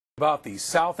About the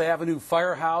South Avenue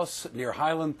Firehouse near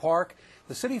Highland Park,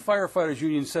 the City Firefighters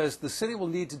Union says the city will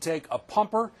need to take a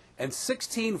pumper and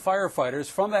 16 firefighters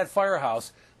from that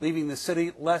firehouse, leaving the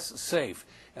city less safe.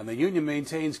 And the union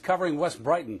maintains covering West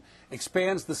Brighton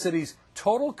expands the city's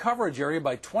total coverage area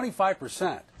by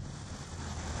 25%.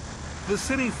 The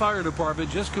City Fire Department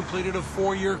just completed a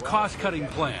 4-year cost-cutting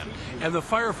plan, and the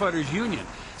Firefighters Union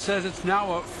says it's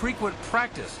now a frequent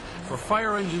practice for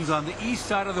fire engines on the east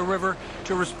side of the river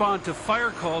to respond to fire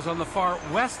calls on the far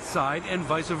west side and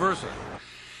vice versa.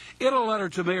 In a letter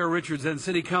to Mayor Richards and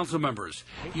City Council members,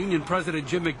 Union President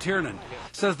Jim McTiernan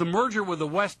says the merger with the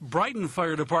West Brighton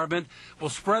Fire Department will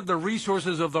spread the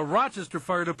resources of the Rochester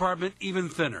Fire Department even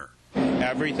thinner.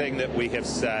 Everything that we have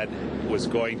said was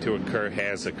going to occur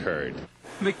has occurred.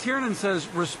 McTiernan says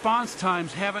response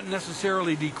times haven't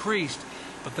necessarily decreased,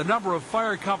 but the number of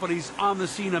fire companies on the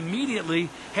scene immediately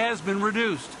has been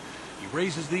reduced. He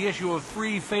raises the issue of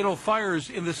 3 fatal fires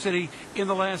in the city in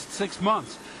the last 6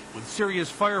 months, with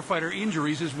serious firefighter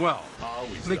injuries as well.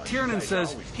 McTiernan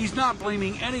says he's not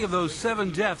blaming any of those 7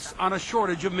 deaths on a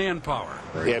shortage of manpower.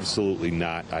 Absolutely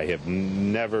not. I have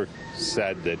never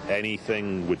said that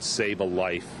anything would save a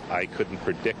life. I couldn't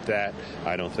predict that.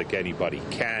 I don't think anybody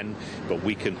can, but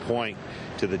we can point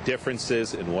to the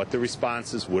differences in what the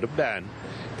responses would have been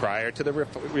prior to the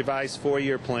revised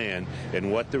 4-year plan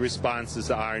and what the responses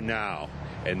are now,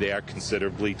 and they are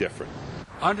considerably different.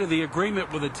 Under the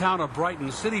agreement with the town of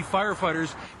Brighton, city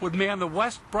firefighters would man the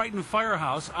West Brighton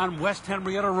Firehouse on West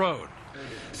Henrietta Road.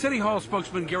 City Hall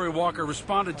spokesman Gary Walker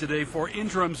responded today for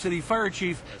interim city fire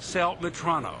chief Sal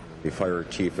Metrano. The fire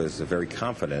chief is very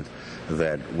confident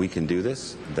that we can do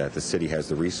this, that the city has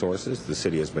the resources. The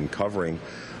city has been covering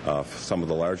some of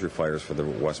the larger fires for the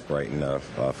West Brighton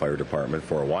Fire Department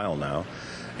for a while now.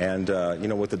 And,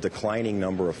 with the declining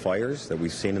number of fires that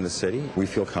we've seen in the city, we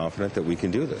feel confident that we can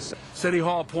do this. City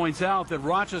Hall points out that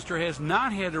Rochester has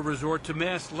not had to resort to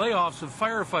mass layoffs of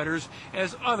firefighters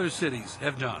as other cities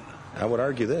have done. I would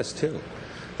argue this, too,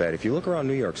 that if you look around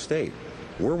New York State,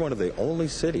 we're one of the only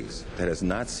cities that has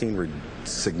not seen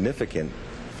significant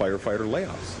firefighter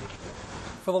layoffs.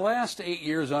 For the last 8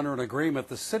 years under an agreement,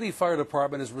 the City Fire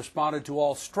Department has responded to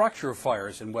all structure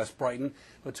fires in West Brighton,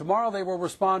 but tomorrow they will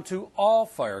respond to all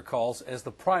fire calls as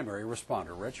the primary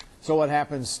responder. Rich? So what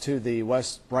happens to the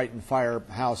West Brighton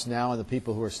Firehouse now and the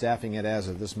people who are staffing it as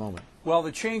of this moment? Well,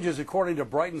 the changes, according to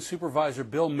Brighton Supervisor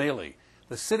Bill Maley.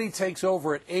 The city takes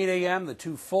over at 8 a.m. The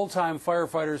 2 full-time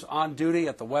firefighters on duty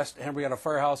at the West Henrietta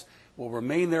Firehouse will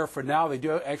remain there for now. They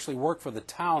do actually work for the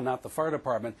town, not the fire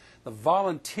department. The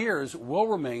volunteers will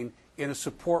remain in a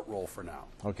support role for now.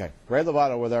 Okay. Ray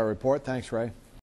Lovato with our report. Thanks, Ray.